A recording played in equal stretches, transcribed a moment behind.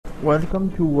Welcome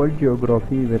to World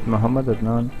Geography with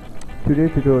M.ADNAN.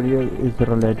 Today's tutorial is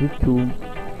related to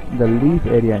the leaf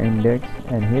area index,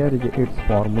 and here is its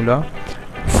formula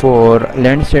for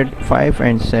Landsat 5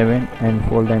 and 7 and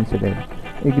for Landsat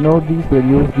 8. Ignore these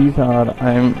values, these are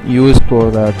used for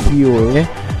the TOA,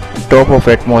 top of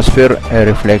atmosphere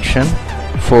reflection,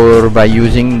 by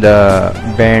using the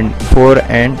band 4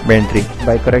 and band 3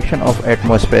 by correction of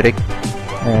atmospheric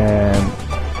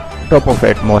top of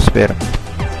atmosphere.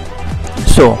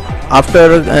 So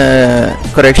after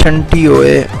correction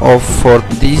TOA of for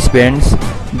these bands,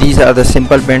 these are the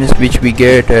simple bands which we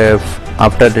get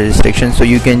after the restriction, so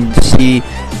you can see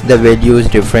the values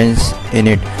difference in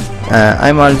it.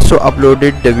 I'm also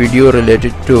uploaded the video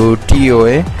related to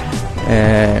TOA,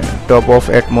 top of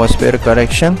atmosphere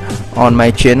correction, on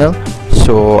my channel,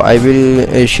 so I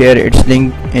will share its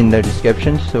link in the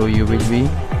description, so you will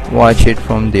watch it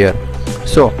from there.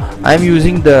 So I'm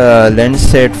using the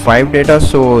Landsat 5 data,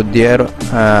 so there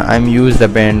I'm use the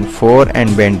band 4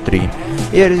 and band 3.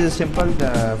 Here is a simple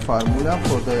formula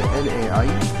for the LAI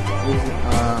is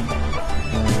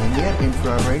near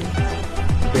infrared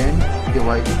band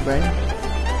divided by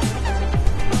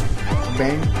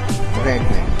band red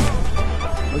band.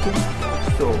 Okay,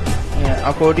 so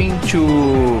according to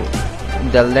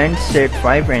the Landsat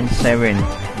 5 and 7,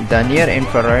 the near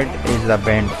infrared is the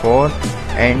band 4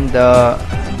 and the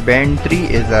band 3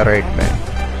 is the red band,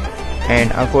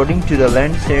 and according to the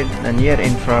Landsat, the near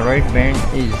infrared band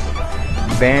is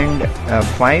band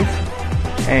 5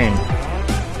 and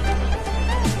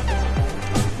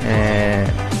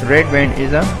red band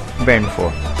is a band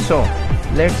 4. So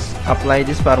let's apply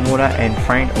this formula and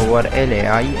find our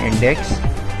LAI index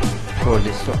for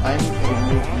this. So I'm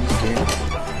remove these bands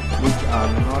which are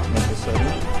not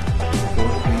necessary,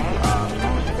 because these are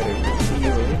not corrected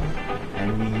TOA and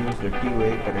we use the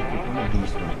TOA corrected on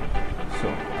these one. So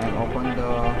I'll open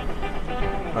the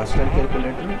raster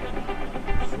calculator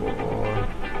for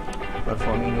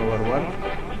performing our work.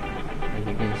 As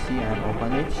you can see, I'm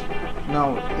open it.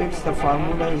 Now it's the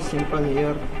formula is simple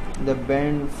here, the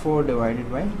band 4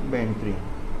 divided by band 3.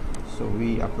 So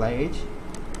we apply it,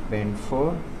 band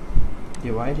 4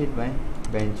 divided by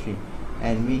band 3,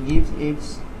 and we give it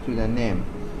to the name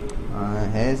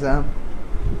has a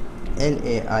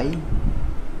LAI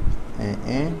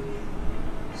and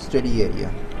study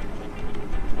area.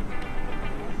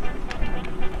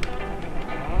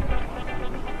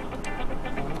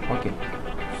 Okay,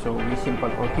 so we simple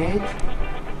okay it,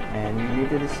 and we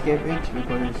little escape it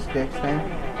because it takes time.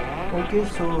 Okay,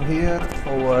 so here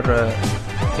our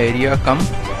area come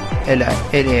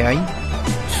LAI.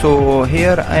 So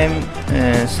here I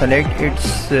am select its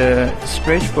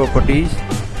stretch properties,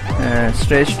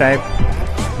 stretch type,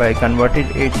 by converted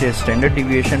it standard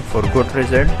deviation for good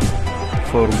result,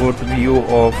 for good view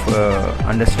of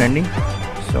understanding.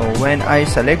 So when I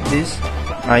select this,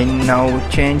 I now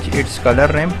change its color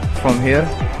ramp. From here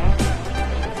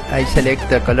I select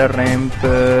the color ramp,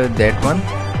 that one.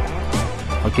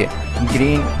 Okay,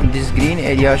 green, this green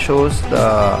area shows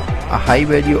a high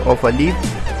value of a leaf.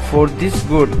 For this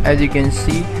good, as you can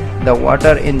see, the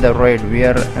water in the red,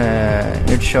 where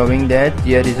it's showing that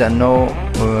there is no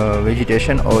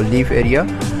vegetation or leaf area.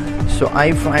 So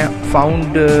I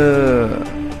found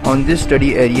on this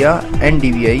study area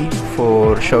NDVI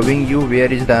for showing you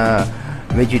where is the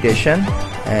vegetation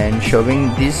and showing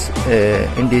this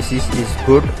indices is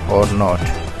good or not.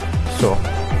 So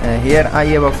here I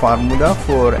have a formula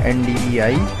for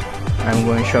NDVI. I'm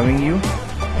going showing you,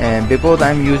 and because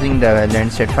I'm using the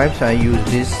Landsat 5, so I use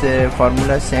this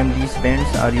formula. Same these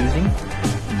bands are using,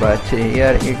 but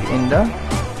here it in the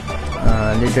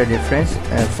little difference.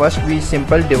 First we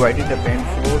simple divided the band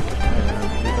 4 with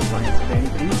the band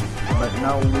 3, but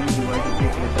now we divided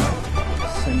it with the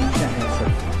summation and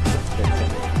subtraction.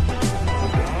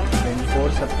 Okay. Band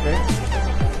 4 subtract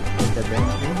with the band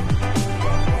 3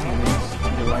 means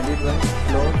divided by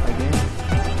floor again,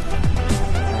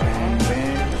 and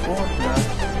band 4 plus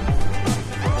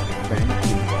band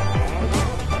 3. Okay.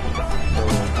 So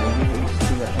I give it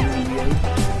to the NDVI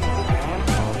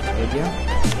of area,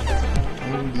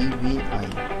 NDVI,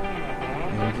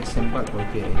 and just simple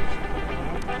okay.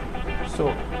 So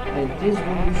this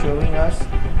will be showing us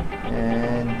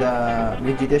the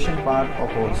vegetation part of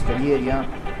our study area,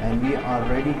 and we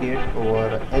already get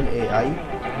our LAI,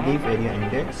 leaf area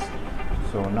index.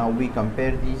 So now we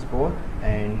compare these both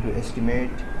and to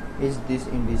estimate is this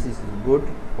indices good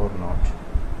or not.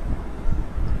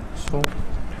 So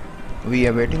we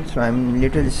are waiting, so I'm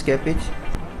little escape it.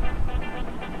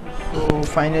 So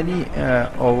finally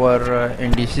our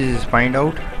indices is find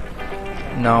out.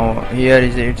 Now here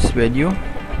is its value,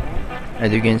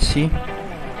 as you can see.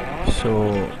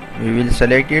 So we will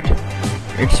select it,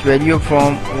 its value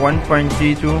from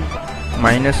 1.3 to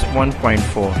minus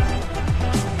 1.4.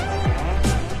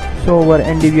 so our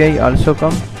NDVI also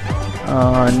come.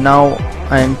 Now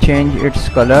I am change its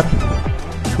color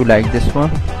to like this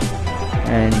one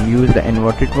and use the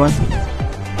inverted one.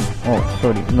 Oh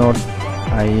sorry, not,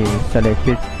 I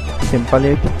selected simple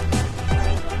it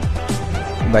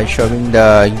by showing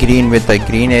the green with the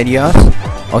green areas.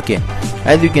 Okay,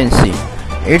 as you can see,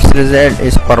 its result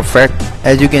is perfect.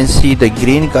 As you can see, the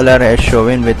green color has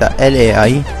shown with the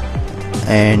LAI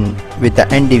and with the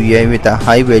NDVI with a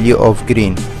high value of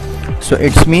green. So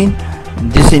it's mean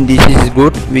this indices is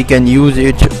good. We can use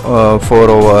it for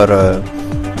our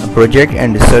project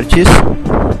and researches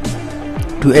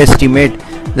to estimate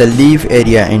the leaf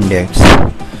area index.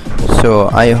 So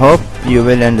I hope you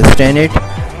will understand it,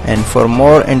 and for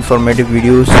more informative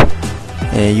videos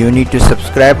you need to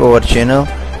subscribe our channel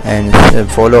and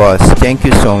follow us. Thank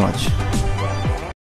you so much.